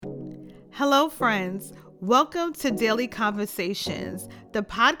Hello, friends. Welcome to Daily Conversations, the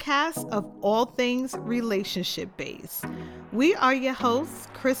podcast of all things relationship based. We are your hosts,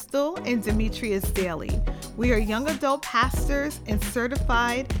 Crystal and Demetrius Daly. We are young adult pastors and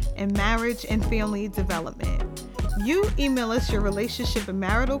certified in marriage and family development. You email us your relationship and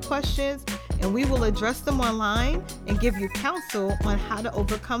marital questions, and we will address them online and give you counsel on how to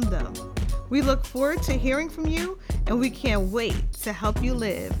overcome them. We look forward to hearing from you, and we can't wait to help you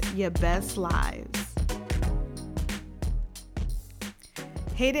live your best lives.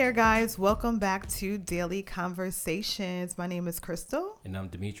 Hey there, guys. Welcome back to Daily Conversations. My name is Crystal. And I'm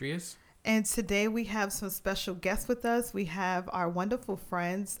Demetrius. And today we have some special guests with us. We have our wonderful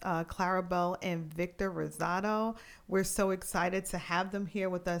friends, Clarabelle and Victor Rosado. We're so excited to have them here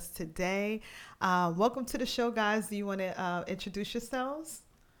with us today. Welcome to the show, guys. Do you want to introduce yourselves?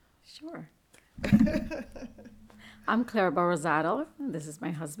 Sure. I'm Clarabelle Rosado. This is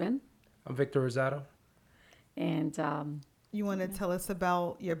my husband. I'm Victor Rosado. And you want to tell us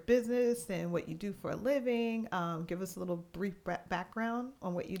about your business and what you do for a living? Give us a little brief background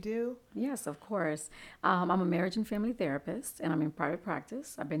on what you do. Yes, of course. I'm a marriage and family therapist, and I'm in private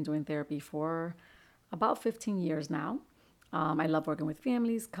practice. I've been doing therapy for about 15 years now. I love working with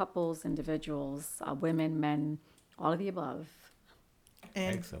families, couples, individuals, women, men, all of the above.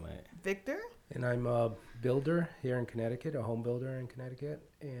 And Excellent. Victor? And I'm a builder here in Connecticut, a home builder in Connecticut,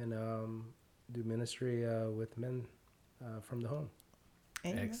 and do ministry with men from the home.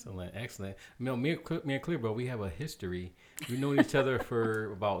 Amen. Excellent. Me and Clarabelle, we have a history. We've known each other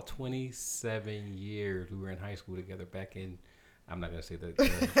for about 27 years. We were in high school together back in, I'm not going to say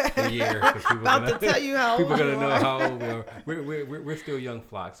the year. About to tell you how people old going to you know are. how old we are. We're still young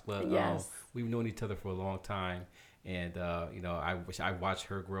flocks, but Yes. we've known each other for a long time. And, I watched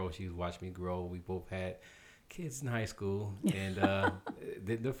her grow. She's watched me grow. We both had kids in high school, and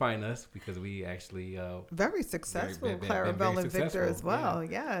didn't define us because we actually Very successful, very Clarabelle and Victor successful, as well.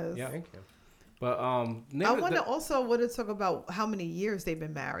 yeah. Yes. Yeah. Thank you. But I want to also talk about how many years they've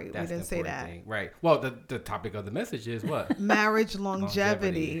been married. We didn't say that. Right. Well, the topic of the message is what? Marriage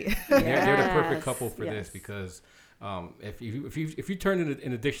longevity. They're the perfect Yes, couple for yes. this because if you turn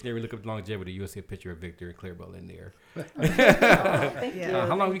in the dictionary and look up longevity, you'll see a picture of Victor and Clarabelle in there. Thank Yeah. you.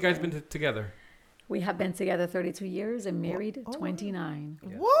 How long have you guys been together? We have been together 32 years and married Oh. 29.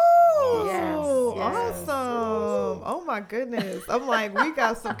 Woo! Yes, Awesome. yes. Oh my goodness. I'm like, we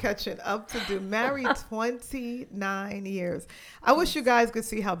got some catching up to do. Married 29 years. I wish you guys could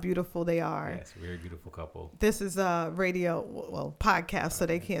see how beautiful they are. Yes, very beautiful couple. This is a podcast, so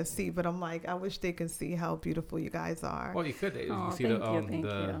they can't see, but I'm like, I wish they can see how beautiful you guys are. Well, you could. You Oh, see thank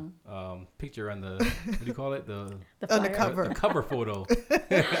the you. picture on the what do you call it? The On the flyer. cover. the cover photo.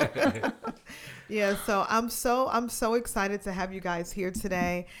 Yeah, so I'm so excited to have you guys here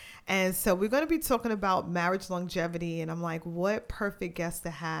today. And so we're going to be talking about marriage longevity, and I'm like, what perfect guest to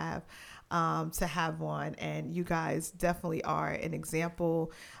have on. And you guys definitely are an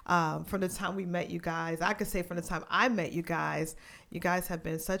example. From the time we met you guys, I could say from the time I met you guys have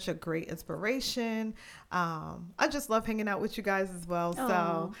been such a great inspiration. I just love hanging out with you guys as well.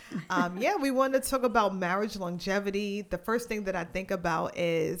 So yeah, we want to talk about marriage longevity. The first thing that I think about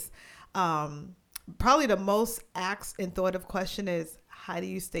is probably the most asked and thought of question is, how do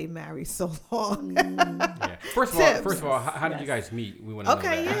you stay married so long? Yeah. First of all, how did you guys meet? We want to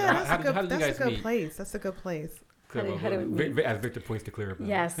Okay, know that. yeah, How did you that's guys a good meet? place. That's a good place. How did we meet? As Victor points to Clarabelle.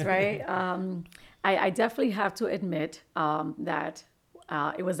 Yes, right. I definitely have to admit that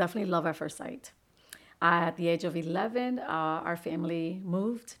it was definitely love at first sight. At the age of 11, our family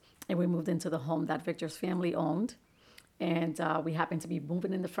moved, and we moved into the home that Victor's family owned. And we happened to be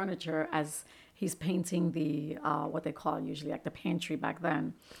moving in the furniture as he's painting the, what they call usually like the pantry back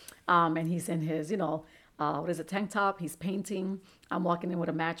then. And he's in his, tank top, he's painting. I'm walking in with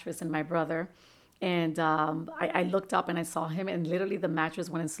a mattress and my brother. And I looked up and I saw him, and literally the mattress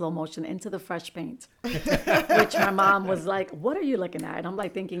went in slow motion into the fresh paint, which my mom was like, "What are you looking at?" And I'm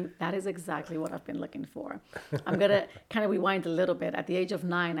like thinking, that is exactly what I've been looking for. I'm going to kind of rewind a little bit. At the age of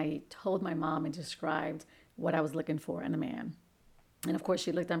 9, I told my mom and described what I was looking for in a man. And of course,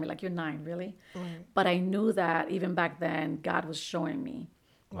 she looked at me like, "You're 9, really?" Right. But I knew that even back then, God was showing me.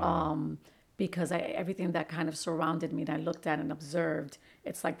 Because everything that kind of surrounded me and I looked at and observed,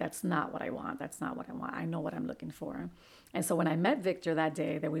 it's like, that's not what I want. That's not what I want. I know what I'm looking for. And so when I met Victor that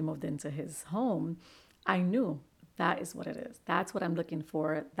day that we moved into his home, I knew that is what it is. That's what I'm looking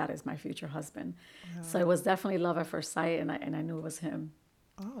for. That is my future husband. So it was definitely love at first sight, and I knew it was him.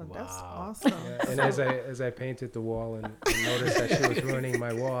 Oh, that's Wow. awesome. Yeah, and as I painted the wall and noticed that she was ruining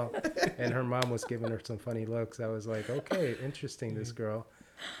my wall, and her mom was giving her some funny looks, I was like, okay, interesting, this girl.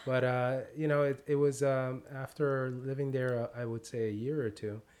 But you know, it was after living there, I would say a year or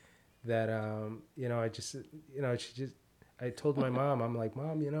two, that you know, I just, you know, I told my mom, I'm like,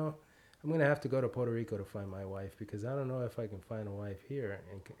 Mom, you know, I'm gonna have to go to Puerto Rico to find my wife, because I don't know if I can find a wife here,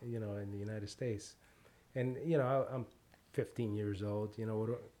 and you know, in the United States. And you know, I'm 15 years old. You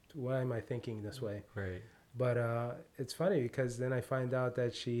know, why am I thinking this way? Right. But it's funny, because then I find out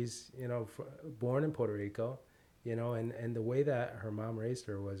that she's, you know, born in Puerto Rico, you know, and the way that her mom raised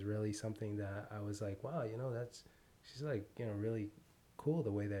her was really something that I was like, wow, you know, she's like, you know, really cool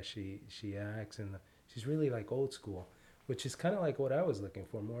the way that she acts, and she's really like old school, which is kind of like what I was looking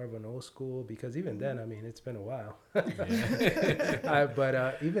for, more of an old school, because even then, I mean, it's been a while. But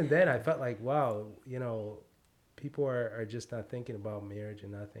even then, I felt like, wow, you know, people are just not thinking about marriage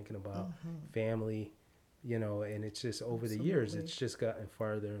and not thinking about family, you know, and it's just over the years, it's just gotten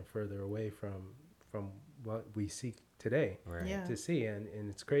farther and further away from what we seek today Right. to see. And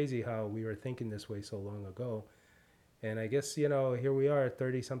it's crazy how we were thinking this way so long ago. And I guess, you know, here we are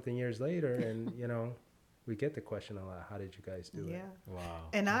 30 something years later, and, you know, we get the question a lot, how did you guys do it? Wow.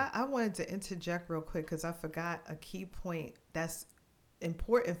 And I wanted to interject real quick because I forgot a key point that's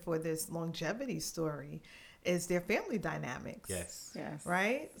important for this longevity story is their family dynamics. Yes. Yes.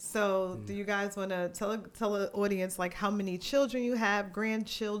 Right? So do you guys want to tell the audience like how many children you have,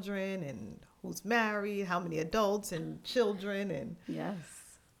 grandchildren, and who's married, how many adults and children? And Yes.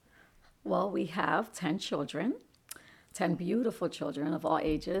 Well, we have 10 children, 10 beautiful children of all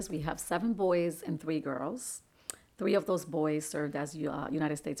ages. We have 7 boys and 3 girls. 3 of those boys served as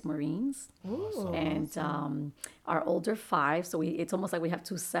United States Marines. Ooh. And our older 5, so it's almost like we have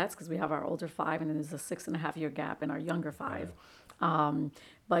 2 sets, because we have our older 5 and then there's a 6.5-year gap in our younger 5.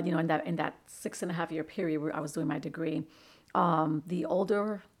 But you know, in that 6.5-year period where I was doing my degree, the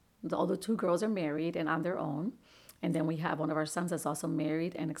older 2 girls are married and on their own. And then we have one of our sons that's also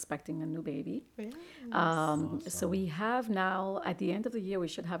married and expecting a new baby. So we have now, at the end of the year, we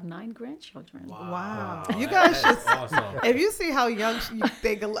should have 9 grandchildren. Wow. You guys should, Awesome. if you see how young you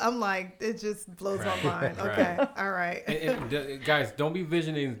think, I'm like, it just blows my mind. Right. Okay. All right. And guys, don't be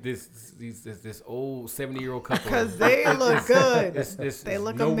visioning this old 70-year-old couple. Because they look good. They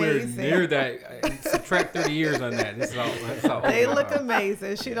look nowhere amazing. near that. Subtract 30 years on that. This is all They old look they are.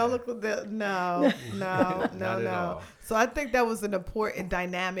 amazing. She don't look no. Not at all. So I think that was an important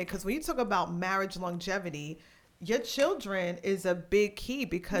dynamic because when you talk about marriage longevity, your children is a big key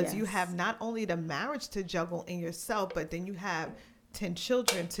because you Yes. have not only the marriage to juggle in yourself, but then you have 10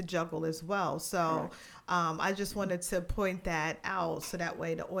 children to juggle as well. So I just wanted to point that out so that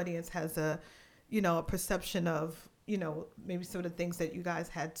way the audience has a perception of, maybe some of the things that you guys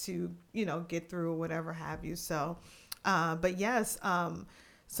had to, get through or whatever have you. So, but yes,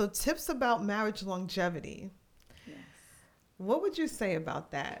 so tips about marriage longevity. Yes. What would you say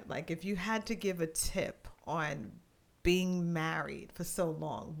about that? Like if you had to give a tip on being married for so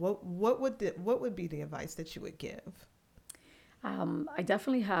long, what would be the advice that you would give? I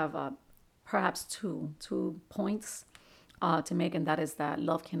definitely have perhaps two points to make, and that is that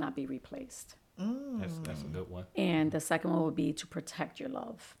love cannot be replaced. That's a good one. And the second one would be to protect your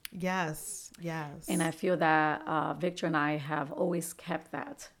love. Yes. And I feel that Victor and I have always kept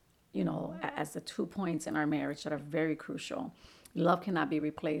that, as the 2 points in our marriage that are very crucial. Love cannot be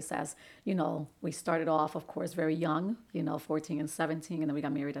replaced, as, we started off, of course, very young, 14 and 17, and then we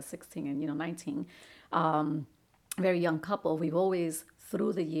got married at 16 and, 19. Very young couple. We've always,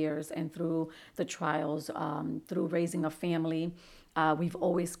 through the years and through the trials, through raising a family, we've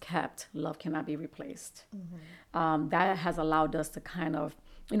always kept love cannot be replaced. That has allowed us to kind of,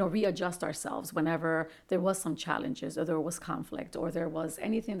 readjust ourselves whenever there was some challenges or there was conflict or there was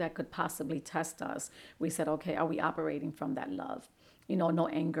anything that could possibly test us. We said, okay, are we operating from that love? No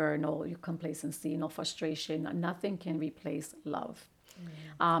anger, no complacency, no frustration. Nothing can replace love.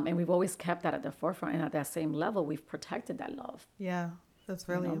 And we've always kept that at the forefront, and at that same level, we've protected that love. Yeah, that's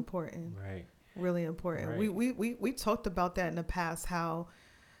really important. Right. Really important. Right. We talked about that in the past, how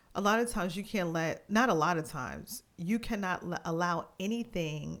a lot of times you can't not a lot of times, you cannot allow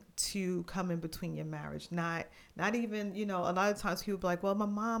anything to come in between your marriage. Not even, a lot of times people be like, well, my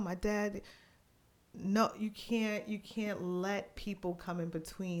mom, my dad. No, you can't let people come in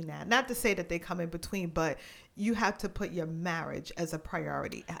between that. Not to say that they come in between, but you have to put your marriage as a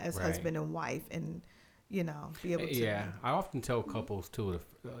priority as Right. husband and wife and, be able to. Yeah, I often tell couples too,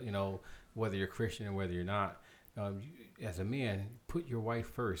 whether you're Christian or whether you're not, as a man, put your wife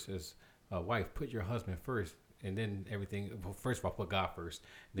first. As a wife, put your husband first, and then everything. Well, first of all, put God first,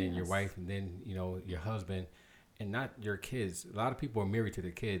 then your wife, and then your husband, and not your kids. A lot of people are married to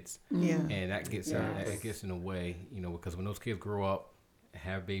their kids, Yeah. and that gets Yes. that gets in the way, because when those kids grow up,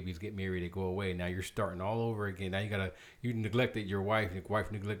 have babies, get married, they go away. Now you're starting all over again. Now you neglected your wife,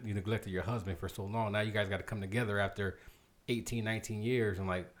 you neglected your husband for so long. Now you guys got to come together after 18, 19 years, and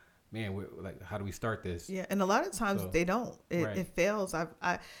like, man, like, how do we start this? Yeah, and a lot of times they don't. Right. It fails.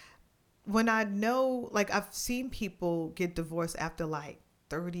 When I know, like, I've seen people get divorced after like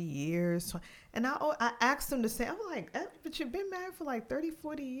 30 years, and I asked them to say, I'm like, but you've been married for like 30,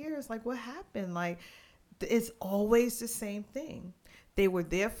 40 years. Like, what happened? Like, it's always the same thing. They were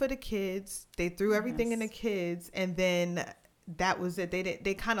there for the kids. They threw everything in the kids, and then that was it.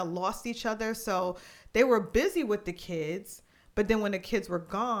 They kind of lost each other. So they were busy with the kids, but then when the kids were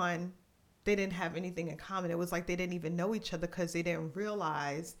gone, they didn't have anything in common. It was like they didn't even know each other because they didn't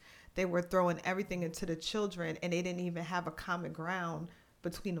realize they were throwing everything into the children, and they didn't even have a common ground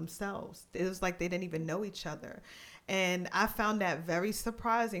between themselves. It was like they didn't even know each other. And I found that very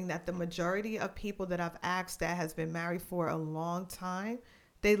surprising that the majority of people that I've asked that has been married for a long time,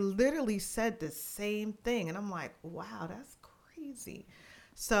 they literally said the same thing. And I'm like, wow, that's crazy.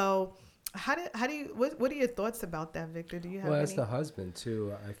 So how do you, what are your thoughts about that, Victor? Do you have Well, any? as the husband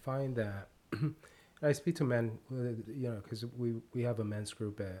too, I find that I speak to men, because we have a men's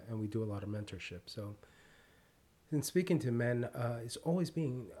group and we do a lot of mentorship. So in speaking to men, it's always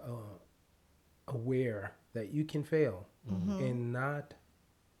being aware that you can fail and not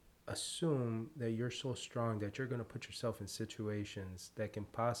assume that you're so strong that you're going to put yourself in situations that can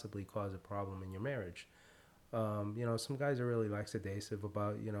possibly cause a problem in your marriage. Some guys are really lackadaisical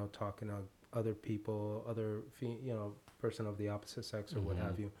about, talking to other people, person of the opposite sex or what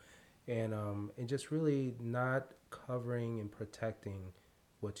have you. And just really not covering and protecting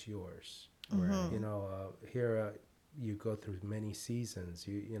what's yours. Here you go through many seasons.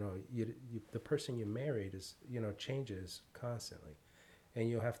 The person you married is, changes constantly, and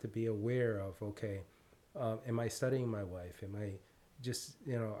you have to be aware of, okay, am I studying my wife? Am I just,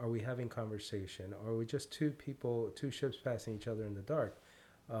 are we having conversation? Are we just two ships passing each other in the dark?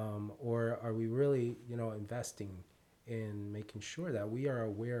 Or are we really, investing in making sure that we are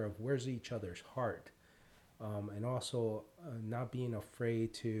aware of where's each other's heart, and also not being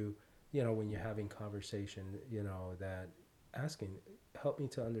afraid to, when you're having conversation, that asking, help me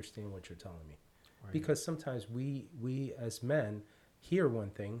to understand what you're telling me. Right. Because sometimes we as men hear one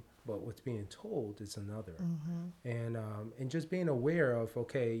thing, but what's being told is another. And just being aware of,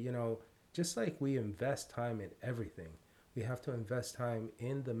 okay, just like we invest time in everything, we have to invest time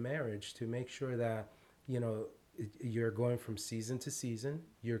in the marriage to make sure that, you're going from season to season,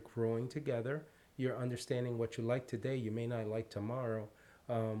 you're growing together, you're understanding what you like today, you may not like tomorrow.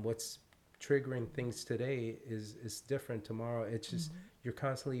 What's triggering things today is different tomorrow. It's just you're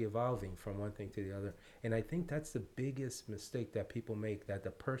constantly evolving from one thing to the other. And I think that's the biggest mistake that people make, that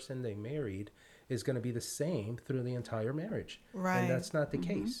the person they married is going to be the same through the entire marriage. Right. And that's not the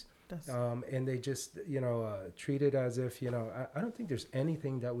case. And they just, treat it as if, I don't think there's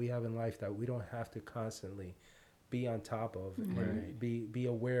anything that we have in life that we don't have to constantly be on top of and be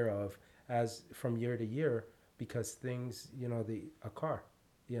aware of as from year to year, because things, a car,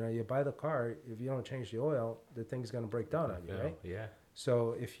 you buy the car, if you don't change the oil, the thing's going to break down on you, right? Yeah.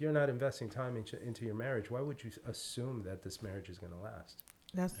 So if you're not investing time into your marriage, why would you assume that this marriage is going to last?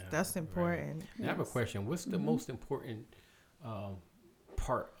 That's important. Right. I have a question. What's the most important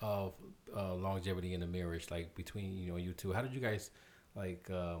part of longevity in a marriage, like between you two? How did you guys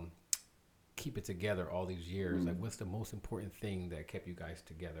keep it together all these years? Like, what's the most important thing that kept you guys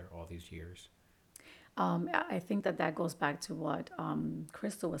together all these years? I think that goes back to what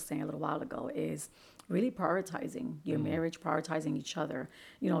Crystal was saying a little while ago, is really prioritizing your marriage, prioritizing each other,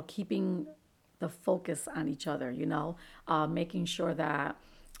 keeping the focus on each other, making sure that,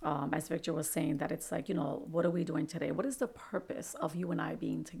 as Victor was saying, that it's like, what are we doing today? What is the purpose of you and I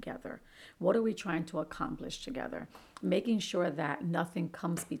being together? What are we trying to accomplish together? Making sure that nothing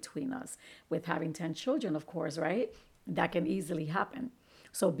comes between us. With having 10 children, of course, right? That can easily happen.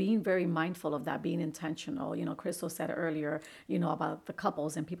 So being very mindful of that, being intentional. Crystal said earlier, about the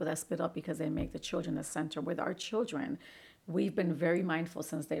couples and people that split up because they make the children the center. With our children, we've been very mindful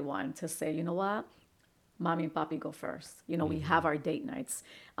since day one to say, you know what? Mommy and Papi go first. We have our date nights.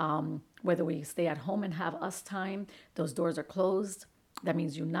 Whether we stay at home and have us time, those doors are closed. That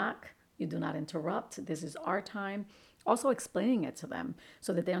means you knock, you do not interrupt. This is our time. Also explaining it to them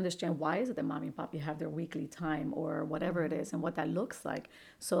so that they understand why is it that Mommy and Papi have their weekly time or whatever it is and what that looks like.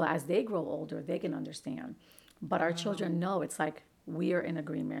 So as they grow older, they can understand. But our children know it's like we are in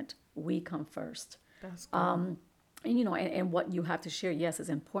agreement. We come first. That's cool. And, and what you have to share, yes, is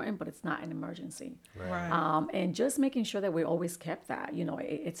important, but it's not an emergency. Right. And just making sure that we always kept that,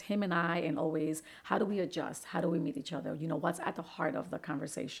 it's him and I, and always, how do we adjust? How do we meet each other? What's at the heart of the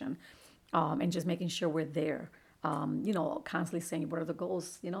conversation? And just making sure we're there. Constantly saying, what are the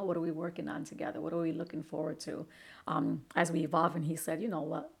goals? What are we working on together? What are we looking forward to? As we evolve, and he said,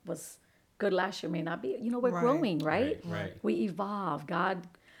 what was good last year may not be, we're Right. growing, right? Right. We evolve. God,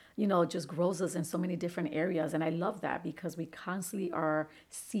 just grows us in so many different areas. And I love that because we constantly are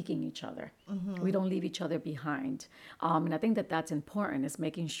seeking each other. We don't leave each other behind. And I think that that's important, is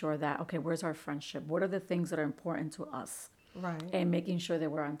making sure that, okay, where's our friendship? What are the things that are important to us? Right. And making sure that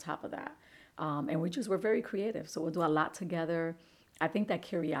we're on top of that. And we're very creative. So we'll do a lot together. I think that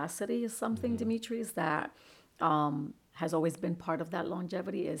curiosity is something, Demetrius, that has always been part of that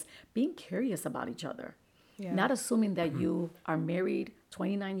longevity, is being curious about each other. Yeah. Not assuming that you are married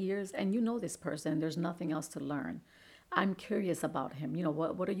 29 years and you know this person, there's nothing else to learn. I'm curious about him.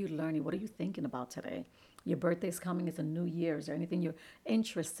 What are you learning? What are you thinking about today? Your birthday's coming, it's a new year. Is there anything you're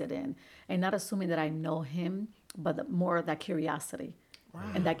interested in? And not assuming that I know him, but more of that curiosity. Wow.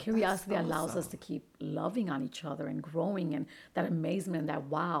 And that curiosity That's allows us awesome. to keep loving on each other and growing, and that amazement, that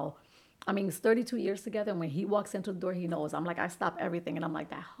wow. I mean, it's 32 years together, and when he walks into the door, he knows. I'm like, I stop everything, and I'm like,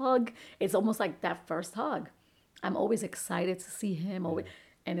 that hug, it's almost like that first hug. I'm always excited to see him. Always,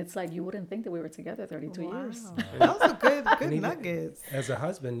 and it's like, you wouldn't think that we were together 32 Wow. years. That was a good And even nuggets. as a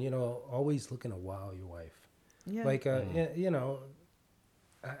husband, always looking to wow your wife. Yeah. Like,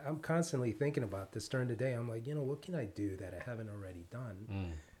 I'm constantly thinking about this during the day. I'm like, what can I do that I haven't already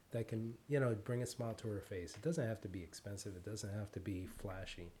done that can, bring a smile to her face? It doesn't have to be expensive. It doesn't have to be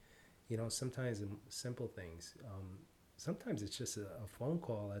flashy. Sometimes simple things. Sometimes it's just a phone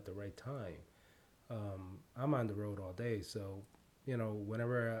call at the right time. I'm on the road all day, so,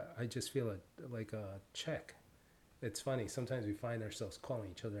 whenever I just feel like a check. It's funny. Sometimes we find ourselves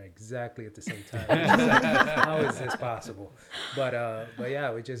calling each other exactly at the same time. It's like, how is this possible? But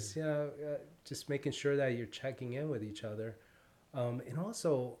yeah, we just just making sure that you're checking in with each other. And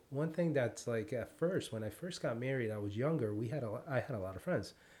also one thing that's like, at first, when I first got married, I was younger. I had a lot of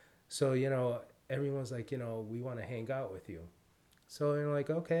friends, so everyone's like, we want to hang out with you. So you're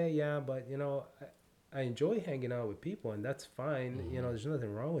like, okay, yeah, but I enjoy hanging out with people, and that's fine. There's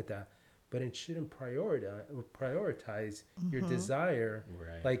nothing wrong with that. But it shouldn't prioritize your desire.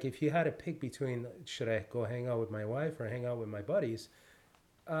 Right. Like, if you had to pick between, should I go hang out with my wife or hang out with my buddies?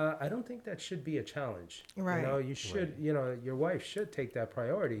 I don't think that should be a challenge. Right. You should, your wife should take that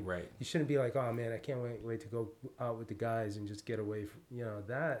priority. Right. You shouldn't be like, oh man, I can't wait to go out with the guys and just get away from,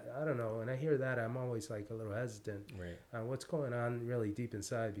 that. I don't know. When I hear that, I'm always like a little hesitant. Right. On what's going on really deep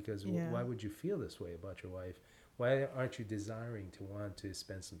inside, because Yeah. why would you feel this way about your wife? Why aren't you desiring to want to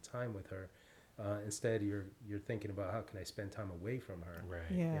spend some time with her? Instead, you're thinking about, how can I spend time away from her?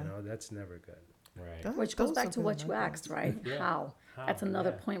 Right. Yeah. That's never good. Right. Which goes Those back are to good what you nuggets. asked, right? Yeah. How? How, That's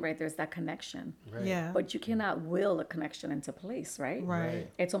another yeah. point right there, is that connection. Right. Yeah. But you cannot will a connection into place, right?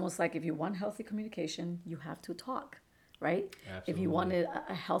 Right. It's almost like, if you want healthy communication, you have to talk, right? If you Absolutely. wanted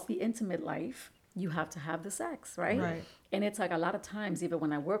a healthy, intimate life, you have to have the sex, right? Right. And it's like, a lot of times, even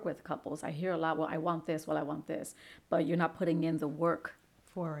when I work with couples, I hear a lot, well, I want this, but you're not putting in the work,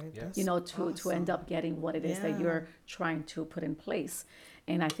 For it. Yeah. That's to end up getting what it is that Yeah. you're trying to put in place.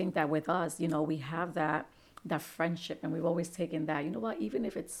 And I think that with us, we have that friendship, and we've always taken that, even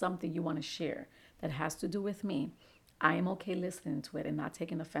if it's something you want to share that has to do with me, I am okay listening to it and not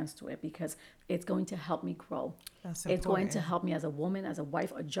taking offense to it, because it's going to help me grow. That's It's going to important. help me as a woman, as a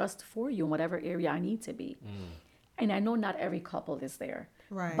wife, adjust for you in whatever area I need to be. And I know not every couple is there.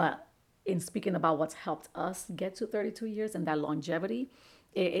 Right. But in speaking about what's helped us get to 32 years and that longevity,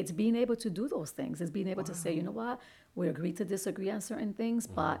 it's being able to do those things. It's being able to say, you know what, we agree to disagree on certain things,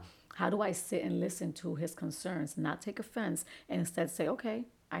 but how do I sit and listen to his concerns, not take offense, and instead say, okay,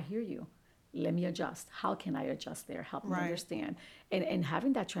 I hear you. Let me adjust. How can I adjust there? Help me Right. understand. And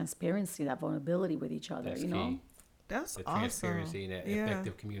having that transparency, that vulnerability with each other, That's you know? key. That's The awesome. transparency and that Yeah.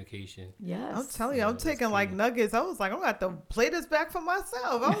 effective communication. Yes. I'm telling you, I'm that's taking like key. nuggets. I was like, I'm gonna have to play this back for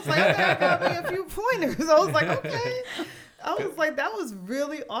myself. I was like, I got me a few pointers. I was like, okay. I was like, that was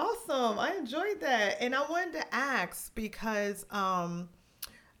really awesome. I enjoyed that. And I wanted to ask because,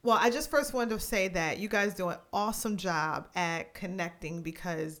 well, I just first wanted to say that you guys do an awesome job at connecting,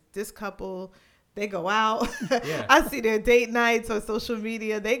 because this couple, they go out. Yeah. I see their date nights on social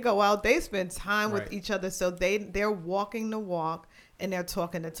media. They go out. They spend time with Right. each other. So they're walking the walk and they're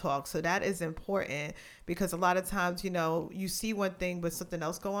talking the talk. So that is important, because a lot of times, you see one thing but something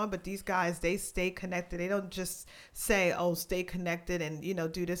else go on, but these guys, they stay connected. They don't just say, oh, stay connected and,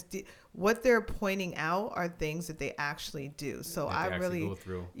 do this. What they're pointing out are things that they actually do. So that I really go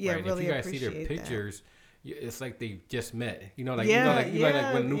through. Yeah, right? really if you guys see appreciate their pictures, it's like they just met. Yeah, like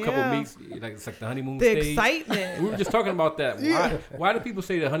when a new couple meets, like it's like the honeymoon the stage. excitement. We were just talking about that. Why do people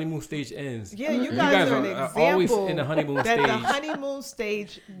say the honeymoon stage ends? Yeah, you guys are an example always in the honeymoon that stage. the honeymoon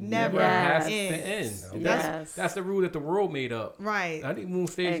stage never has ends. to end. Yes. That's the rule that the world made up. Right. The honeymoon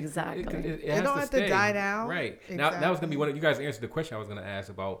stage. Exactly. It It has don't to have stay. to die down. Right. Exactly. Now that was gonna be one of you guys answered the question I was gonna ask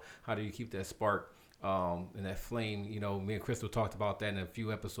about how do you keep that spark and that flame. Me and Crystal talked about that in a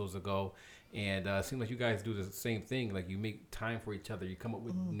few episodes ago. And it seems like you guys do the same thing. Like you make time for each other. You come up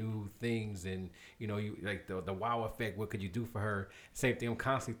with new things, and you like the wow effect. What could you do for her? Same thing. I'm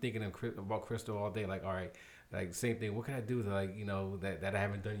constantly thinking about Crystal all day. Like, all right, like same thing. What can I do to that I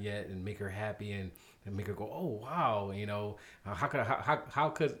haven't done yet, and make her happy and make her go, oh wow. How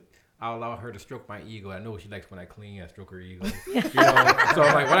could I'll allow her to stroke my ego. I know what she likes when I clean. I stroke her ego. So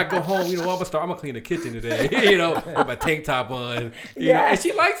I'm like, when I go home, I'm gonna clean the kitchen today. With my tank top on. And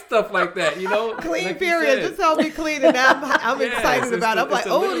she likes stuff like that. Clean like period. Just help me clean, and I'm excited about it. I'm like,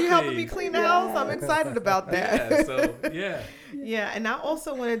 oh, you helping me clean the house? I'm excited about that. Yeah. So yeah. Yeah, and I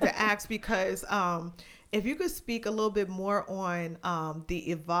also wanted to ask, because if you could speak a little bit more on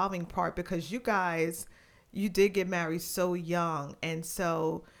the evolving part, because you did get married so young, and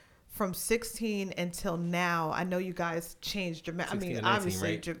so from 16 until now, I know you guys changed dramatically. I mean, 19,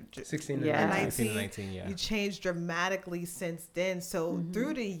 obviously, right? 16 to Yeah. 19. 16 to 19, yeah. You changed dramatically since then. So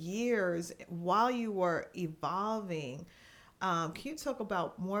through the years, while you were evolving, can you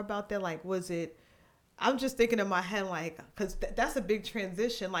talk more about that? Like, was it? I'm just thinking in my head, like, because that's a big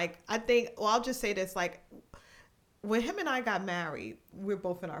transition. Like, I think, I'll just say this, like, when him and I got married, we're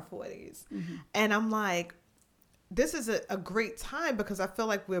both in our 40s. And I'm like, this is a great time, because I feel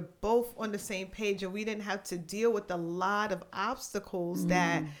like we're both on the same page, and we didn't have to deal with a lot of obstacles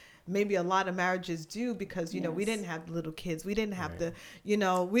that maybe a lot of marriages do, because, we didn't have little kids. We didn't have to,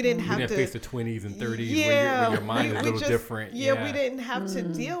 we didn't have to face the 20s and 30s Yeah, when your mind is a little different. Yeah, we didn't have to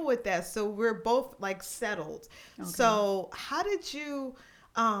deal with that. So we're both like settled. Okay. So how did you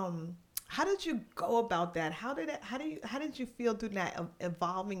go about that? How did you feel through that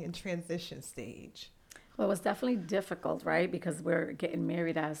evolving and transition stage? Well, it was definitely difficult, right? Because we're getting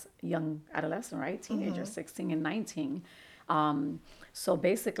married as young adolescent, right? Teenagers, 16 and 19. So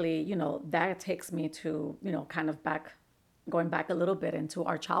basically, that takes me to, kind of going back a little bit into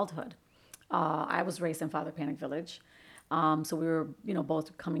our childhood. I was raised in Father Panic Village. So we were,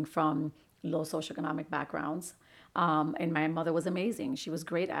 both coming from low socioeconomic backgrounds. And my mother was amazing. She was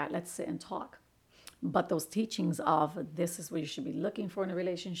great at let's sit and talk. But those teachings of this is what you should be looking for in a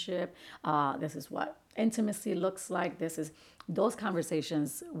relationship, this is what intimacy looks like, those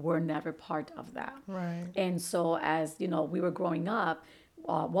conversations were never part of that. Right. And so as, we were growing up,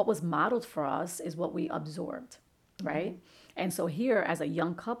 what was modeled for us is what we absorbed, right? And so here as a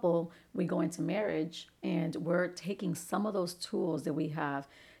young couple, we go into marriage and we're taking some of those tools that we have,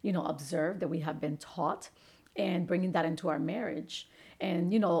 observed, that we have been taught, and bringing that into our marriage.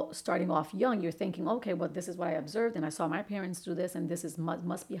 And, starting off young, you're thinking, okay, well, this is what I observed, and I saw my parents do this, and this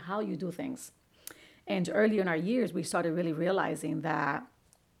must be how you do things. And early in our years, we started really realizing that,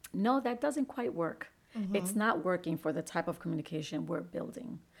 no, that doesn't quite work. It's not working for the type of communication we're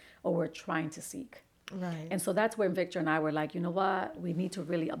building or we're trying to seek. Right. And so that's where Victor and I were like, you know what? We need to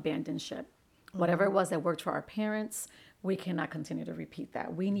really abandon ship. Whatever it was that worked for our parents, we cannot continue to repeat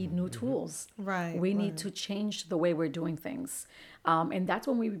that. We need new tools. Right. We need to change the way we're doing things. And that's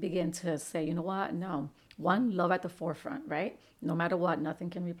when we begin to say, you know what? No. One, love at the forefront, right? No matter what, nothing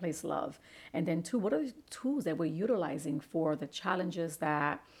can replace love. And then two, what are the tools that we're utilizing for the challenges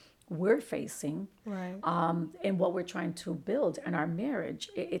that we're facing, right? And what we're trying to build in our marriage?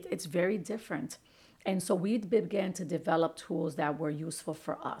 It's very different. And so we began to develop tools that were useful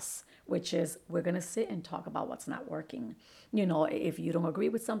for us, which is we're going to sit and talk about what's not working. If you don't agree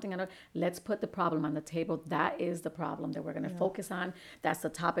with something, let's put the problem on the table. That is the problem that we're going to focus on. That's the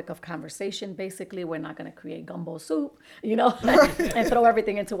topic of conversation. Basically, we're not going to create gumbo soup, and throw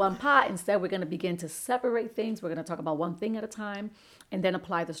everything into one pot. Instead, we're going to begin to separate things. We're going to talk about one thing at a time and then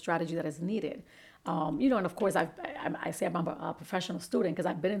apply the strategy that is needed. And of course, I say I'm a professional student because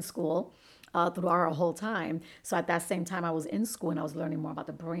I've been in school through our whole time. So at that same time, I was in school and I was learning more about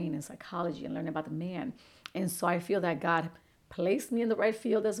the brain and psychology and learning about the man. And so I feel that God placed me in the right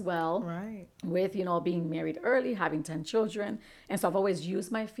field as well. Right. With, being married early, having 10 children. And so I've always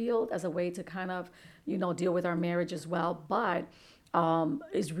used my field as a way to kind of, deal with our marriage as well. But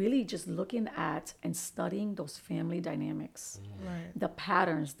is really just looking at and studying those family dynamics, Right. the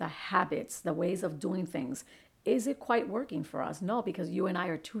patterns, the habits, the ways of doing things. Is it quite working for us? No, because you and I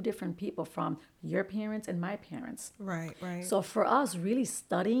are two different people from your parents and my parents. Right. Right. So for us, really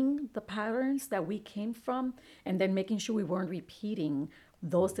studying the patterns that we came from and then making sure we weren't repeating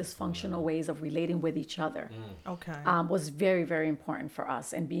those dysfunctional ways of relating with each other Okay. was very, very important for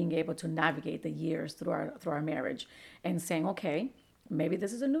us, and being able to navigate the years through our marriage and saying, okay, maybe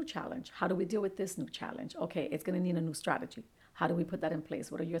this is a new challenge. How do we deal with this new challenge? Okay, it's going to need a new strategy. How do we put that in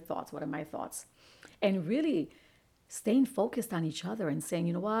place? What are your thoughts? What are my thoughts? And really staying focused on each other and saying,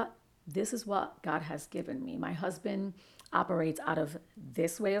 you know what? This is what God has given me. My husband operates out of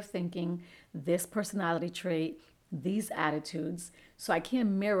this way of thinking, this personality trait, these attitudes. So I can't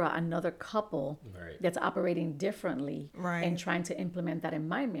mirror another couple Right. that's operating differently Right. and trying to implement that in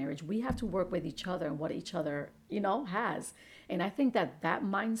my marriage. We have to work with each other and what each other, has. And I think that that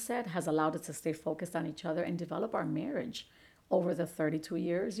mindset has allowed us to stay focused on each other and develop our marriage over the 32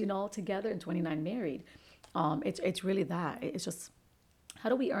 years, together, and 29 married. It's really that. It's just, how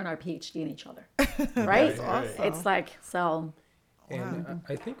do we earn our PhD in each other, right? Right. It's like, so And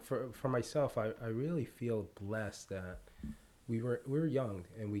I think for myself, I really feel blessed that we were young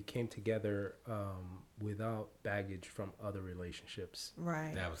and we came together without baggage from other relationships.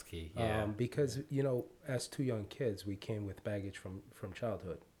 Right. That was key. Yeah. Because as two young kids, we came with baggage from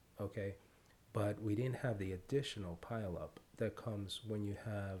childhood, okay, but we didn't have the additional pile up that comes when you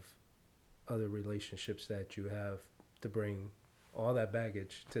have other relationships that you have to bring all that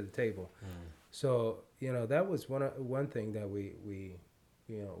baggage to the table. So that was one thing that we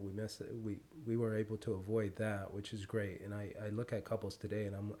missed. We were able to avoid that, which is great. And I look at couples today,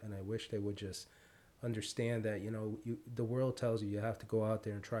 and I wish they would just understand that the world tells you have to go out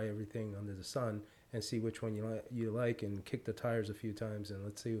there and try everything under the sun and see which one you like and kick the tires a few times and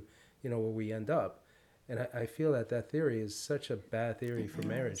let's see where we end up. And I feel that theory is such a bad theory for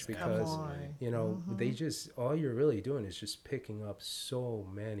marriage because they just all you're really doing is just picking up so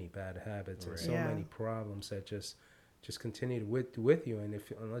many bad habits and so many problems that just continue with you. And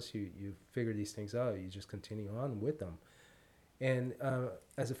unless you figure these things out, you just continue on with them. And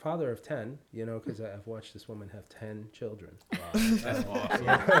as a father of 10, because I've watched this woman have 10 children. Wow, that's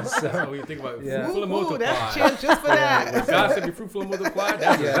awesome. So when you think about fruitful and multiply, That's just for that. when God said be fruitful and multiply,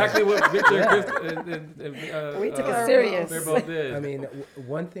 that's exactly what Victor and Chris we took it serious. they both did. I mean,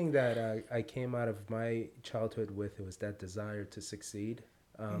 one thing that I came out of my childhood with was that desire to succeed.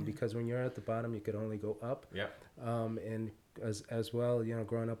 Because when you're at the bottom, you could only go up. Yeah. And as well,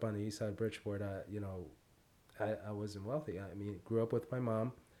 growing up on the east side of Bridgeport, I wasn't wealthy. I mean, grew up with my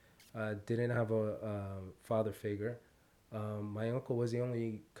mom, didn't have a father figure. My uncle was the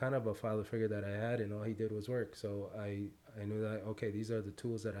only kind of a father figure that I had, and all he did was work. So I knew that, okay, these are the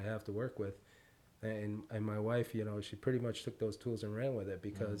tools that I have to work with. And my wife, she pretty much took those tools and ran with it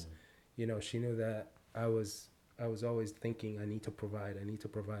because, she knew that I was always thinking, I need to provide.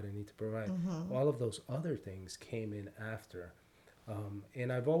 All of those other things came in after.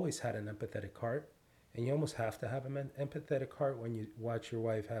 And I've always had an empathetic heart. And you almost have to have an empathetic heart when you watch your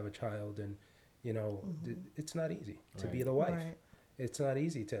wife have a child. And, it's not easy to be the wife. Right. It's not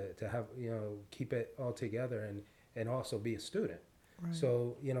easy to have, keep it all together and also be a student. Right.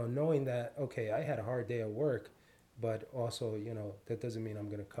 So, knowing that, okay, I had a hard day at work, but also, that doesn't mean I'm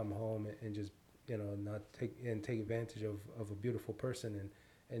going to come home and just, not take advantage of a beautiful person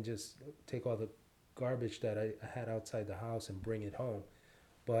and just take all the garbage that I had outside the house and bring it home.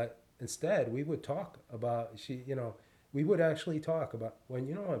 But instead, we would talk about, we would actually talk about when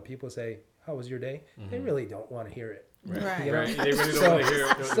people say, how was your day? They really don't want to hear it. Right. Right. They really don't want to hear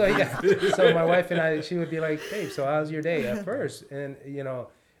it. So my wife and I, she would be like, babe, so how's your day at first? And,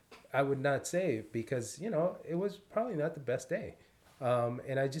 I would not say because, it was probably not the best day.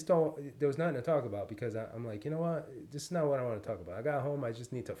 And I just there was nothing to talk about because I'm like, you know what? This is not what I want to talk about. I got home. I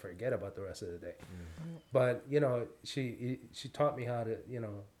just need to forget about the rest of the day. But, she taught me how to,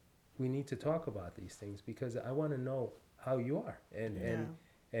 we need to talk about these things because I want to know how you are.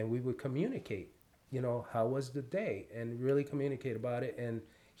 And we would communicate, how was the day and really communicate about it and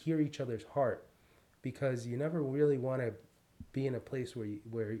hear each other's heart because you never really want to be in a place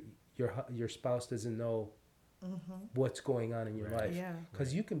where your spouse doesn't know what's going on in your life.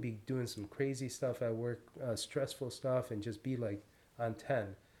 Because you can be doing some crazy stuff at work, stressful stuff, and just be like on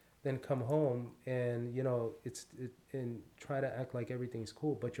 10. Then come home and and try to act like everything's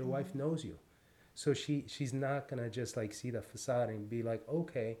cool, but your wife knows you, so she's not gonna just like see the facade and be like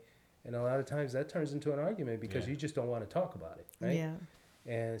okay, and a lot of times that turns into an argument because you just don't want to talk about it, right?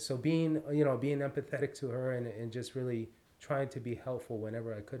 And so being empathetic to her and just really trying to be helpful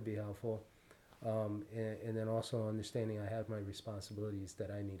whenever I could be helpful. And then also understanding I had my responsibilities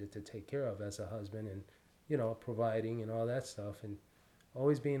that I needed to take care of as a husband, and providing and all that stuff, and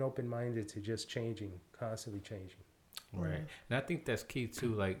always being open-minded to just changing, constantly changing. Right. And I think that's key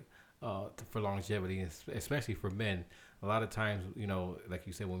too, like for longevity, especially for men. A lot of times, like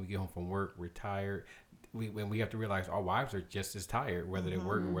you said, when we get home from work, we're tired. When we have to realize our wives are just as tired, whether they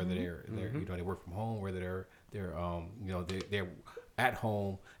work or whether they're they work from home, whether they're at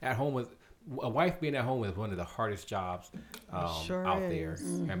home. At home with a wife being at home is one of the hardest jobs Sure out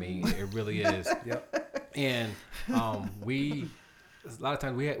is. there. I mean, it really is. Yep. And a lot of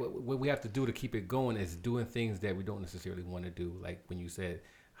times what we have to do to keep it going is doing things that we don't necessarily want to do. Like when you said,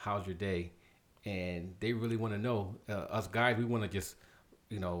 "How's your day?" and they really want to know. Us guys, we want to just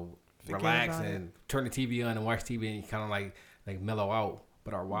relax and turn the TV on and watch TV and kind of like mellow out.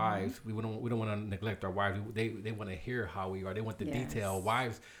 But our wives, we don't want to neglect our wives. They want to hear how we are. They want the detail.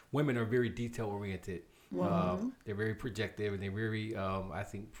 Women are very detail oriented. They're very projective and they're very, I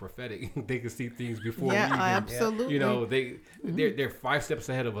think, prophetic. They can see things before we even. Absolutely. They're 5 steps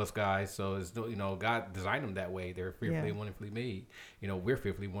ahead of us guys. So it's God designed them that way. They're fearfully and wonderfully made. We're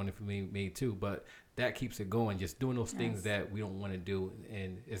fearfully and wonderfully made too. But that keeps it going. Just doing those things that we don't want to do,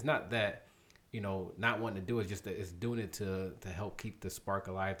 and it's not that. Not wanting to do it, just that it's doing it to help keep the spark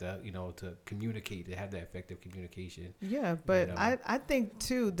alive, to communicate, to have that effective communication. Yeah, but I think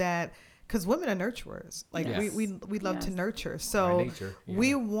too that because women are nurturers, like we love to nurture, so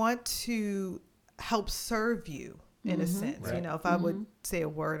we want to help serve you in a sense. Right. If I would say a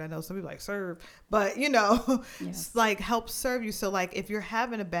word, I know some people like serve, but like help serve you. So like if you're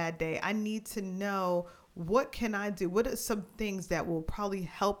having a bad day, I need to know, what can I do? What are some things that will probably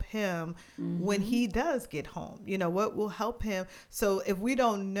help him when he does get home? What will help him? So if we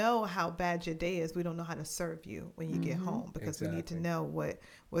don't know how bad your day is, we don't know how to serve you when you get home, because we need to know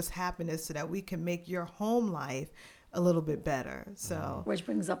what's happening so that we can make your home life a little bit better. So, which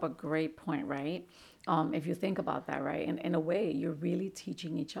brings up a great point, right? If you think about that, right? And in a way, you're really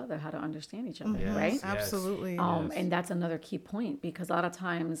teaching each other how to understand each other, right? Absolutely. And that's another key point, because a lot of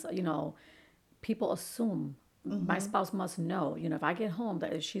times, people assume my spouse must know, if I get home,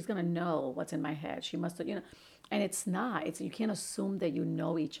 that she's going to know what's in my head. She must, and it's not. You can't assume that you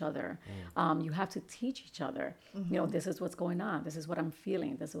know each other. You have to teach each other. This is what's going on. This is what I'm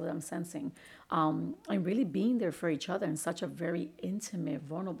feeling. This is what I'm sensing. And really being there for each other in such a very intimate,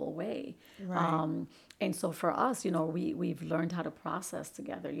 vulnerable way. Right. And so for us, we've learned how to process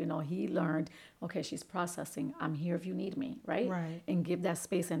together. He learned, okay, she's processing. I'm here if you need me, right? Right. And give that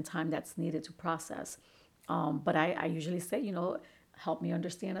space and time that's needed to process. But I usually say, help me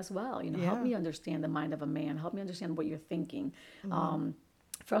understand as well. Help me understand the mind of a man. Help me understand what you're thinking.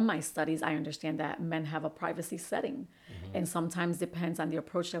 From my studies, I understand that men have a privacy setting. And sometimes depends on the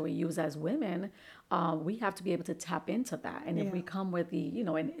approach that we use as women. We have to be able to tap into that. And if we come with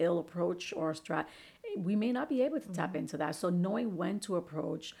an ill approach or we may not be able to tap into that. So knowing when to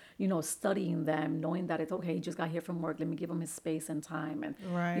approach, studying them, knowing that it's okay, he just got here from work, let me give him his space and time, and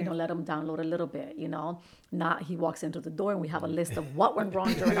let him download a little bit, not he walks into the door and we have a list of what went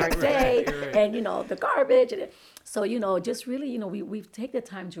wrong during our day and the garbage. So just really, we take the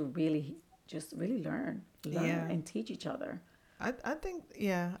time to really learn and teach each other. I think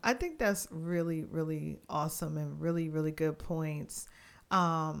that's really, really awesome and really, really good points.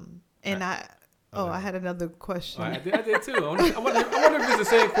 I had another question. I did too. I wonder if it's the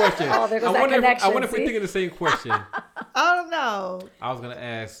same question. Oh, there goes I that wonder connection. if we're thinking the same question. I don't know. I was going to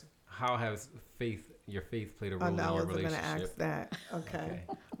ask, how has your faith played a role in your I wasn't relationship? going to ask that. Okay.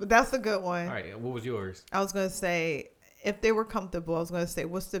 But that's a good one. All right. What was yours? I was going to say, if they were comfortable, I was going to say,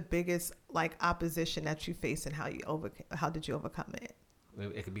 what's the biggest opposition that you face and how did you overcome it?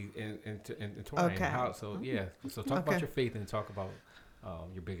 It could be entwined. Okay. So talk about your faith and talk about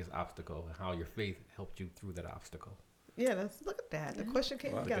your biggest obstacle and how your faith helped you through that obstacle. Yeah, look at that. The question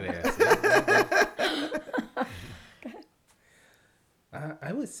came together.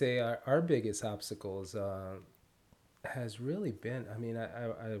 I would say our biggest obstacles has really been,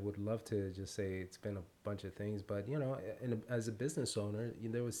 I would love to just say it's been a bunch of things, but as a business owner,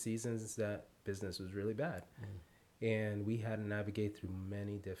 there was seasons that business was really bad. And we had to navigate through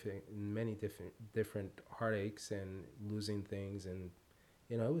many different heartaches and losing things, and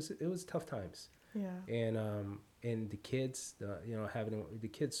it was tough times. Yeah. And the kids, the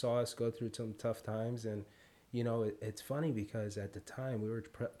kids saw us go through some tough times, and it's funny because at the time we were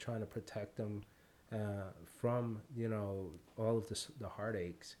trying to protect them from all of the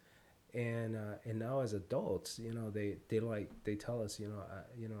heartaches, And now as adults, you know, they tell us, you know,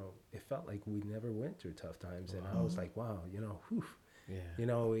 you know, it felt like we never went through tough times, and I was like, wow, you know, whew. Yeah. You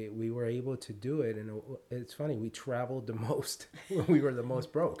know, we were able to do it, and it's funny. We traveled the most when we were the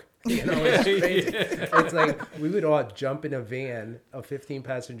most broke. You know, it's crazy. It's like we would all jump in a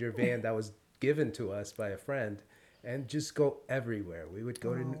 15-passenger van that was given to us by a friend, and just go everywhere. We would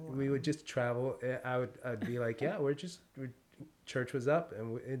go we would just travel. I'd be like, yeah, church was up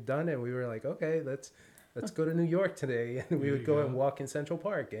and done, and we were like, okay, let's go to New York today, and we would go and walk in Central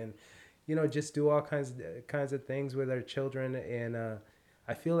Park, and you know, just do all kinds of things with our children. And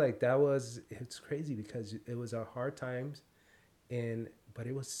I feel like it's crazy because it was our hard times, but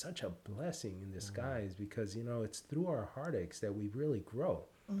it was such a blessing in disguise, because you know, it's through our heartaches that we really grow.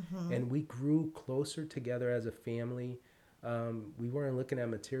 And we grew closer together as a family. We weren't looking at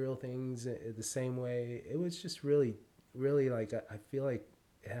material things the same way. It was just really like, I feel like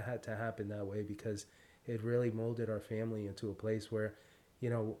it had to happen that way, because it really molded our family into a place where, you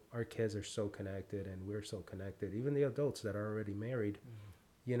know, our kids are so connected and we're so connected. Even the adults that are already married,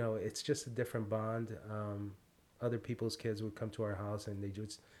 you know, it's just a different bond. Other people's kids would come to our house, and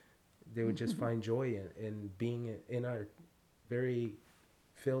they would just find joy in being in our very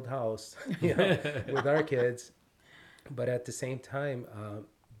filled house, you know, with our kids. But at the same time,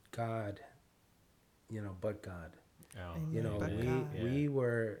 God, you know, but God, you know,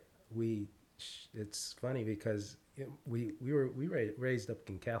 it's funny because we were raised up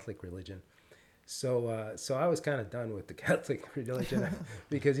in Catholic religion. So I was kind of done with the Catholic religion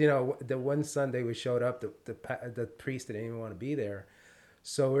because, you know, the one Sunday we showed up, the priest didn't even want to be there.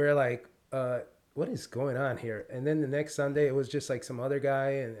 So we were like, what is going on here? And then the next Sunday it was just like some other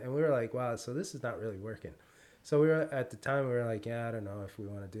guy, and we were like, wow, so this is not really working. So we were at the time, we were like, yeah, I don't know if we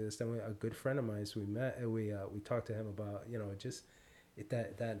want to do this. Then a good friend of mine, so we met, and we talked to him about, you know, just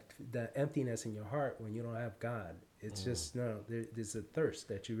that emptiness in your heart when you don't have God. It's just, no, there's a thirst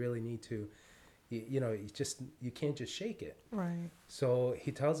that you really need to, you know, you can't just shake it. Right. So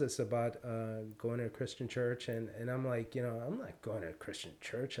he tells us about going to a Christian church, and I'm like, you know, I'm not going to a Christian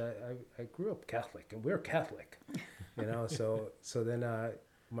church. I grew up Catholic, and we're Catholic, you know. So then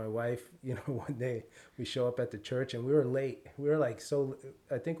my wife, you know, one day we show up at the church, and we were late. We were like,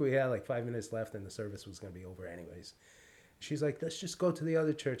 I think we had like 5 minutes left, and the service was going to be over anyways. She's like, let's just go to the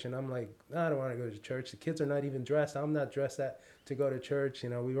other church. And I'm like, no, I don't want to go to church. The kids are not even dressed. I'm not dressed to go to church. You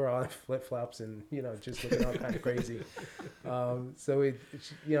know, we were all in flip-flops and, you know, just looking all kind of crazy. So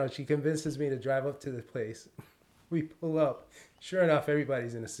she convinces me to drive up to the place. We pull up. Sure enough,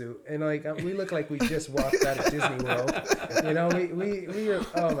 everybody's in a suit. And like, we look like we just walked out of Disney World. You know, we were,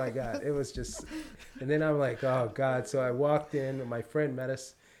 oh my God, it was just, and then I'm like, oh God. So I walked in, my friend met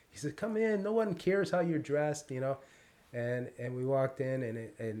us. He said, come in. No one cares how you're dressed, you know. And we walked in,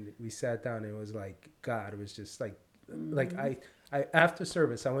 and we sat down, and it was like, God, it was just like I after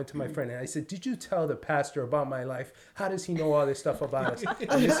service, I went to my friend and I said, did you tell the pastor about my life? How does he know all this stuff about us?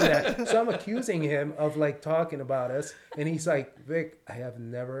 And this and that. So I'm accusing him of like talking about us. And he's like, Vic, I have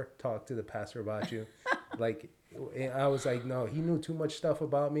never talked to the pastor about you. Like, and I was like, no, he knew too much stuff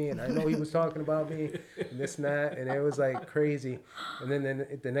about me, and I know he was talking about me, and this and that, and it was like crazy. And then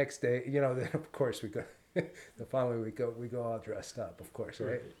the next day, you know, then of course we go. The following week we go all dressed up, of course,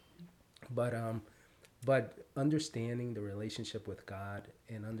 right? But understanding the relationship with God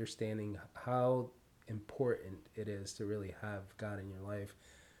and understanding how important it is to really have God in your life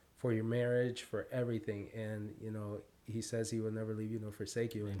for your marriage, for everything. And, you know, he says he will never leave you nor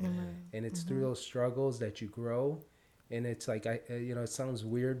forsake you. And it's through those struggles that you grow. And it's like, you know, it sounds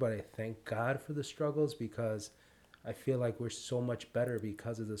weird, but I thank God for the struggles, because I feel like we're so much better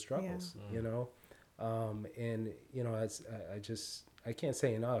because of the struggles, you know? And, you know, I can't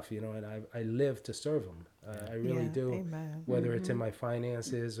say enough, you know, and I live to serve him. I really do. Amen. Whether it's in my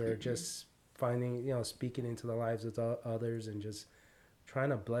finances or just finding, you know, speaking into the lives of others and just trying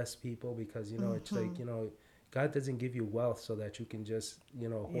to bless people, because, you know, it's like, you know, God doesn't give you wealth so that you can just, you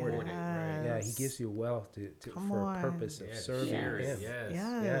know, hoard it. Right? Yeah, he gives you wealth for a purpose of serving him.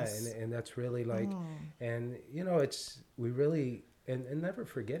 Yeah, and that's really like, and, you know, we really... And never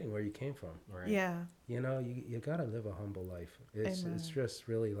forgetting where you came from. Right. Yeah. You know, you got to live a humble life. It's just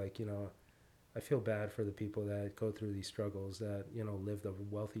really like, you know, I feel bad for the people that go through these struggles, that, you know, live the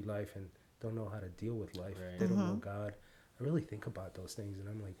wealthy life and don't know how to deal with life. Right. They don't know God. I really think about those things, and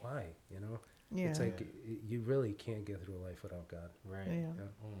I'm like, why? You know? Yeah. It's like you really can't get through life without God. Right. Yeah.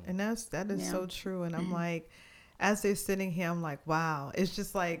 And that is so true. And I'm like, as they're sitting here, I'm like, wow. It's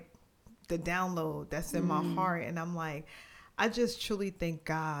just like the download that's in my heart. And I'm like, I just truly thank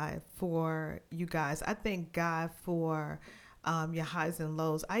God for you guys. I thank God for your highs and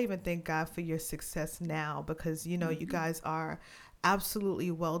lows. I even thank God for your success now, because you know you guys are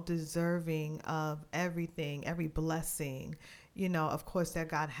absolutely well deserving of everything, every blessing, you know, of course, that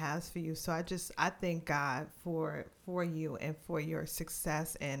God has for you. So I thank God for you and for your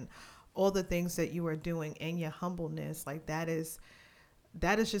success and all the things that you are doing, and your humbleness. Like that is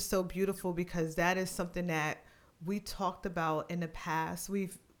just so beautiful, because that is something that we talked about in the past.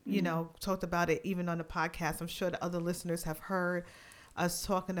 We've, you know, talked about it even on the podcast. I'm sure the other listeners have heard us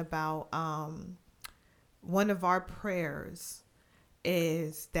talking about one of our prayers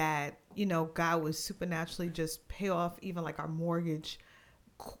is that, you know, God would supernaturally just pay off even like our mortgage,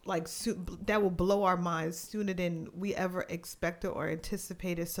 like that will blow our minds sooner than we ever expected or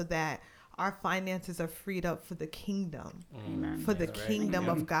anticipated, so that our finances are freed up for the kingdom, for the kingdom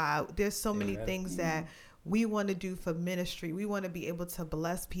of God. There's so many things that we want to do for ministry. We want to be able to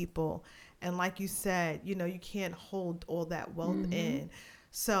bless people. And like you said, you know, you can't hold all that wealth in.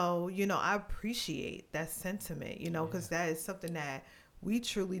 So, you know, I appreciate that sentiment, you know, because that is something that we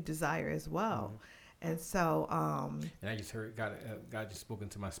truly desire as well. And so, and I just heard God just spoke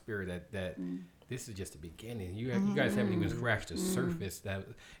into my spirit that this is just the beginning. You guys haven't even scratched the surface. That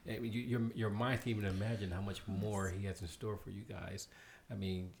your mind can't even imagine how much more He has in store for you guys. I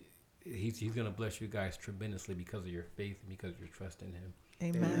mean, He's going to bless you guys tremendously because of your faith and because of your trust in Him.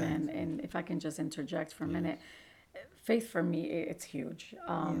 amen. And if I can just interject for a minute, faith for me, it's huge.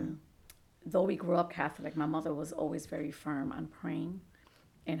 Though we grew up Catholic, my mother was always very firm on praying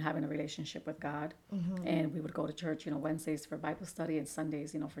and having a relationship with God. And we would go to church, you know, Wednesdays for Bible study and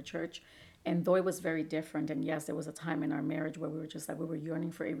Sundays, you know, for church. And though it was very different, and yes, there was a time in our marriage where we were just like, we were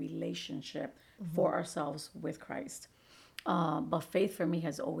yearning for a relationship for ourselves with Christ. But faith for me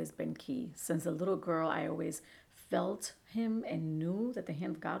has always been key. Since a little girl, I always felt Him and knew that the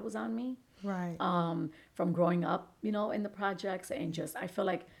hand of God was on me. Right. From growing up, you know, in the projects, and just, I feel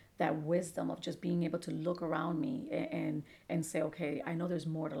like that wisdom of just being able to look around me and say, okay, I know there's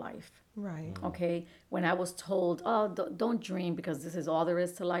more to life. Right. Okay. When I was told, oh, don't dream because this is all there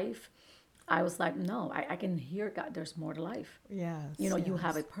is to life, I was like, no, I can hear God. There's more to life. Yes. You know, you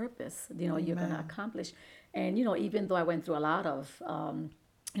have a purpose, you know, you're going to accomplish. And, you know, even though I went through a lot of,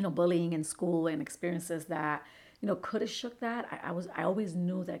 you know, bullying in school and experiences that, you know, could have shook that, I always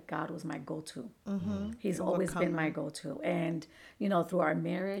knew that God was my go-to. He's always been my go-to. And, you know, through our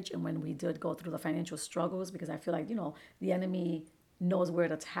marriage and when we did go through the financial struggles, because I feel like, you know, the enemy knows where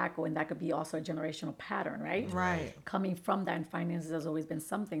to tackle, and that could be also a generational pattern, right? Right. Coming from that, and finances has always been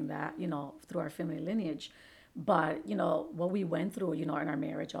something that, you know, through our family lineage. But, you know, what we went through, you know, in our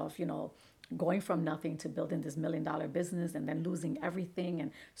marriage of, you know, going from nothing to building this $1 million business and then losing everything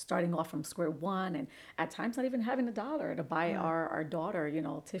and starting off from square one, and at times not even having $1 to buy our daughter, you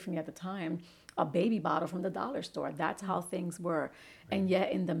know, Tiffany at the time, a baby bottle from the dollar store. That's how things were. And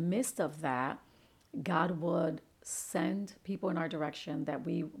yet in the midst of that, God would send people in our direction that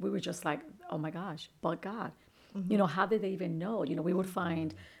we were just like, oh my gosh, but God. You know, how did they even know? You know, we would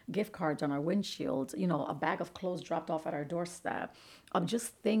find gift cards on our windshield, you know, a bag of clothes dropped off at our doorstep, just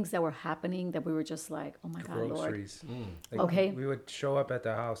things that were happening that we were just like, oh my God, Lord. Groceries. Like, Okay. We would show up at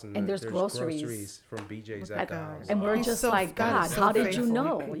the house and there's groceries from BJ's at the house. And we're He's just so- like, God God, is so how did faithful. you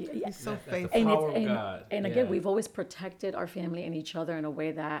know? He's so That's the faithful. power of God. And again, Yeah. we've always protected our family and each other in a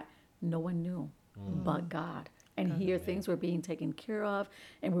way that no one knew but God. And here things were being taken care of,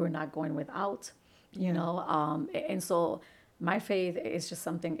 and we were not going without, you know. And so my faith is just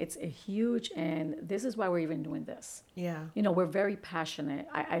something, it's a huge, and this is why we're even doing this. Yeah. You know, we're very passionate.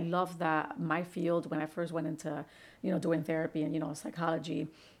 I love that my field, when I first went into, you know, doing therapy and, you know, psychology,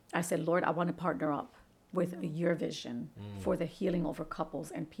 I said, Lord, I want to partner up with your vision for the healing over couples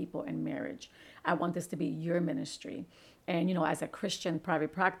and people in marriage. I want this to be your ministry. And, you know, as a Christian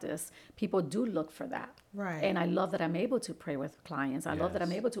private practice, people do look for that. Right. And I love that I'm able to pray with clients. I love that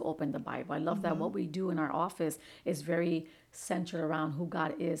I'm able to open the Bible. I love that what we do in our office is very centered around who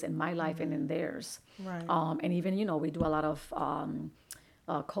God is in my life and in theirs. Right. And even, you know, we do a lot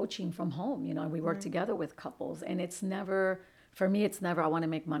of coaching from home, you know, and we work together with couples. And it's never, for me, it's never, I want to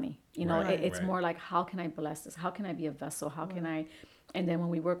make money. You know, Right, it's right. more like, how can I bless this? How can I be a vessel? How can I? And then when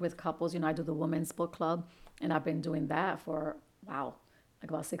we work with couples, you know, I do the women's book club, and I've been doing that for, wow, like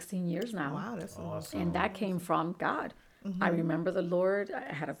about 16 years now. Wow, that's awesome. And that came from God. I remember the Lord,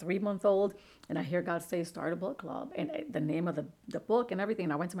 I had a 3-month-old, and I hear God say, start a book club. And the name of the book and everything.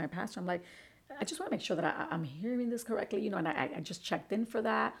 And I went to my pastor, I'm like, I just want to make sure that I'm hearing this correctly, you know, and I just checked in for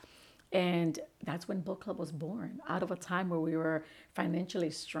that. And that's when book club was born, out of a time where we were financially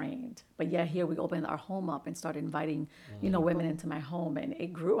strained. But yeah, here we opened our home up and started inviting, you know, women into my home. And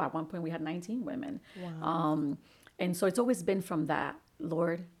it grew. At one point, we had 19 women. Wow. And so it's always been from that,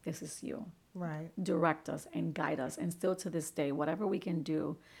 Lord, this is you. Right. Direct us and guide us. And still to this day, whatever we can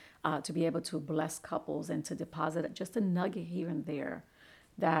do to be able to bless couples and to deposit just a nugget here and there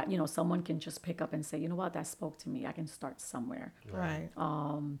that, someone can just pick up and say, you know what, that spoke to me. I can start somewhere. Right.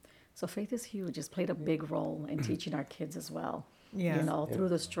 So faith is huge. It's played a big role in teaching our kids as well. Yeah. Through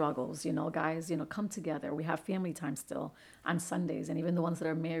the struggles, guys, come together. We have family time still on Sundays. And even the ones that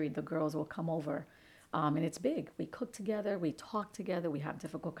are married, the girls will come over. And it's big. We cook together, we talk together, we have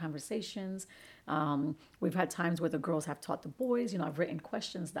difficult conversations. We've had times where the girls have taught the boys, I've written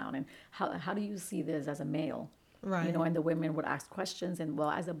questions down. And how do you see this as a male? Right. And the women would ask questions. And, well,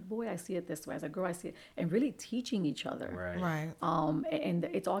 as a boy, I see it this way. As a girl, I see it. And really teaching each other. Right. And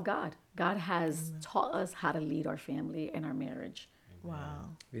it's all God. God has taught us how to lead our family and our marriage. Wow.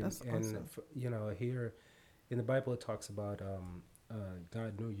 And, That's and awesome. here in the Bible, it talks about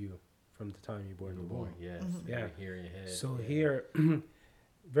God knew you from the time you were born. Yes. Yeah. Here in your head. So here,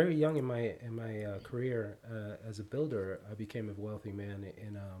 very young in my career as a builder, I became a wealthy man,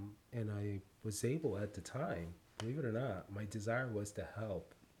 and I was able at the time, believe it or not, my desire was to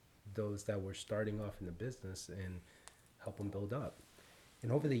help those that were starting off in the business and help them build up.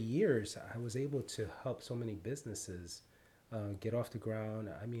 And over the years, I was able to help so many businesses get off the ground.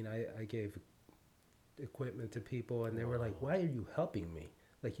 I mean, I gave equipment to people, and they were like, "Why are you helping me?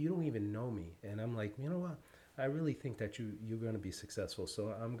 Like, you don't even know me." And I'm like, you know what? I really think that you're going to be successful,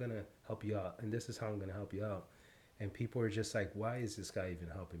 so I'm going to help you out, and this is how I'm going to help you out. And people are just like, why is this guy even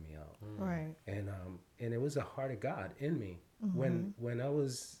helping me out? Right. And it was a heart of God in me. When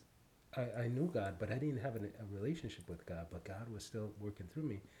I knew God, but I didn't have a relationship with God, but God was still working through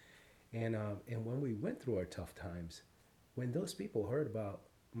me. And when we went through our tough times, when those people heard about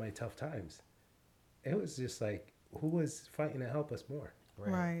my tough times, it was just like, who was fighting to help us more?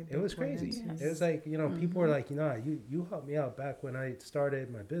 Right. It was crazy. Yes. It was like, people were like, you helped me out back when I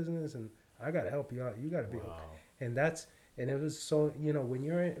started my business, and I got to help you out. You got to be okay. And it was so, when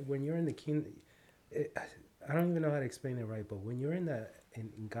you're in the kingdom, I don't even know how to explain it right, but when you're in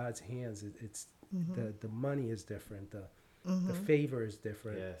God's hands, it's the money is different. The favor is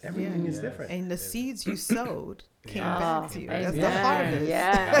different. Yes. Everything is different. And the seeds you sowed came Yeah. back to you. That's the Amen. harvest.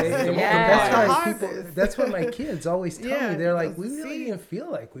 Yes. That's why Harvest. that's what my kids always tell Yeah, me. They're like, those we really seeds. didn't feel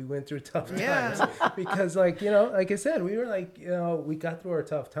like we went through tough times. Yeah. Because like I said, we were like, we got through our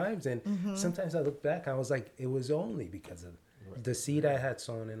tough times, and sometimes I look back, I was like, it was only because of the seed I had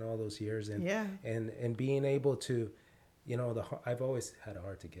sown in all those years, and and being able to, I've always had a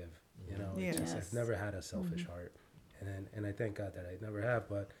heart to give. It's just, I've never had a selfish heart, and I thank God that I never have.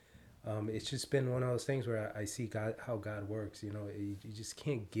 But it's just been one of those things where I see God, how God works. You just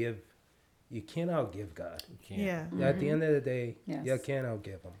can't give. You can't outgive God. Yeah. At the end of the day, Yes. you can't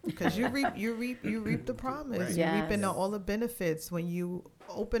outgive him. Because you reap the promise. Right. You Yes. reap all the benefits when you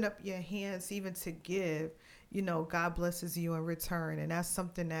open up your hands even to give. God blesses you in return, and that's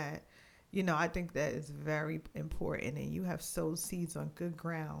something that I think that is very important. And you have sowed seeds on good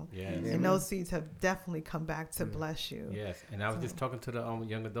ground, Yes. and those seeds have definitely come back to bless you. Yes, and I was just talking to the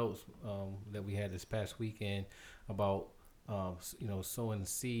young adults that we had this past weekend about sowing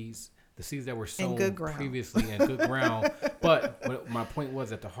seeds, the seeds that were sown good ground. previously in good ground. But my point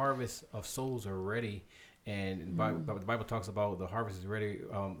was that the harvest of souls are ready, and the Bible talks about the harvest is ready,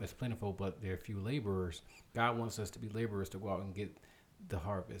 it's plentiful, but there are few laborers. God wants us to be laborers to go out and get the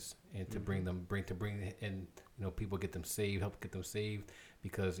harvest and to bring in, people, get them saved, help get them saved,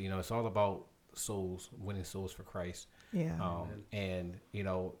 because it's all about souls, winning souls for Christ. Yeah. And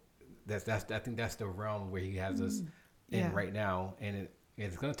that's I think that's the realm where He has us in right now, and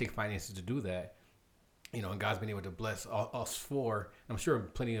it's going to take finances to do that. And God's been able to bless us for. I'm sure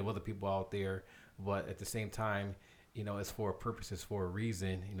plenty of other people out there, but at the same time, it's for a purpose, it's for a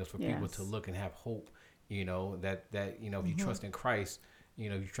reason. It's for people to look and have hope. That if you trust in Christ,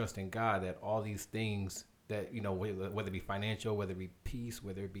 you trust in God, that all these things that whether it be financial, whether it be peace,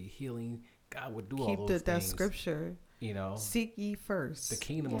 whether it be healing, God would do all those things. That scripture. Seek ye first the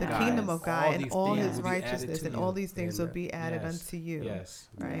kingdom of the God, kingdom of God, and these all things His will be added righteousness, to and you. all these things will Amen. be added Yes. unto you. Yes.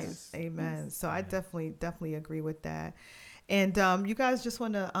 Right. Yes. Amen. So I definitely agree with that. And you guys just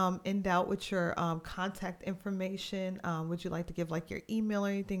want to end out with your contact information. Would you like to give like your email or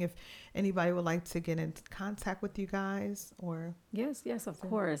anything if anybody would like to get in contact with you guys? Or Yes, of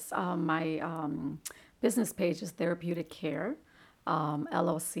course. My business page is Therapeutic Care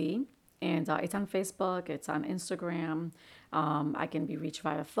LLC, and it's on Facebook, it's on Instagram. I can be reached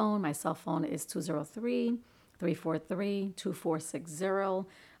via phone. My cell phone is 203-343-2460.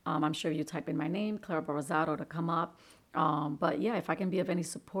 I'm sure you type in my name, Clara Rosado, to come up. But yeah, if I can be of any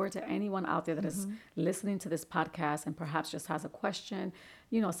support to anyone out there that is listening to this podcast and perhaps just has a question,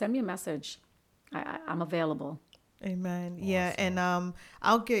 send me a message. I'm available. Amen. Yeah, and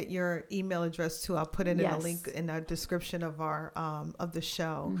I'll get your email address too. I'll put it in a link in the description of our of the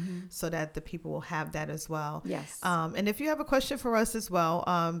show, so that the people will have that as well. Yes. And if you have a question for us as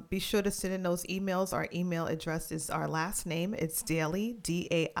well, be sure to send in those emails. Our email address is our last name. It's Dailey,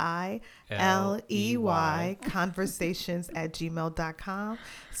 DAILEY, conversations@gmail.com.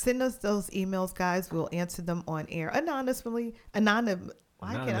 Send us those emails, guys. We'll answer them on air anonymously. Anonymously.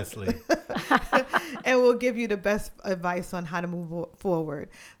 And we'll give you the best advice on how to move forward.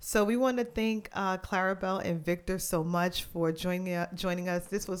 So we want to thank Clarabelle and Victor so much for joining us.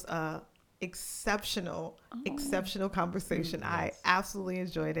 This was a exceptional conversation. Yes. I absolutely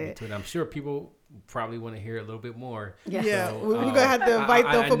enjoyed it. And I'm sure people probably want to hear a little bit more. Yes. Yeah, So, we're gonna have to invite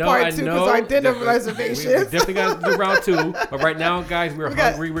them for I part 2 because our dinner We reservations. definitely got to do round 2. But right now, guys, we're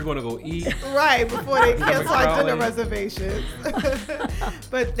hungry. We're going to go eat. Right, before they cancel our dinner Crowley. reservations.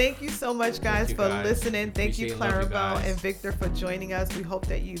 But thank you so much, guys, you, for guys. listening. Thank you, Appreciate and love you Clarabelle guys. and Victor, for joining us. We hope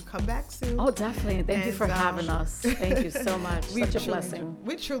that you come back soon. Oh, definitely. Thank you And, for having us. Thank you so much. Such a blessing.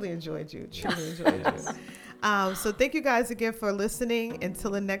 We truly enjoyed you. Truly enjoyed you. So thank you guys again for listening.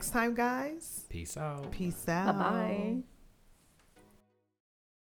 Until the next time, guys. Peace out. Peace out. Bye-bye.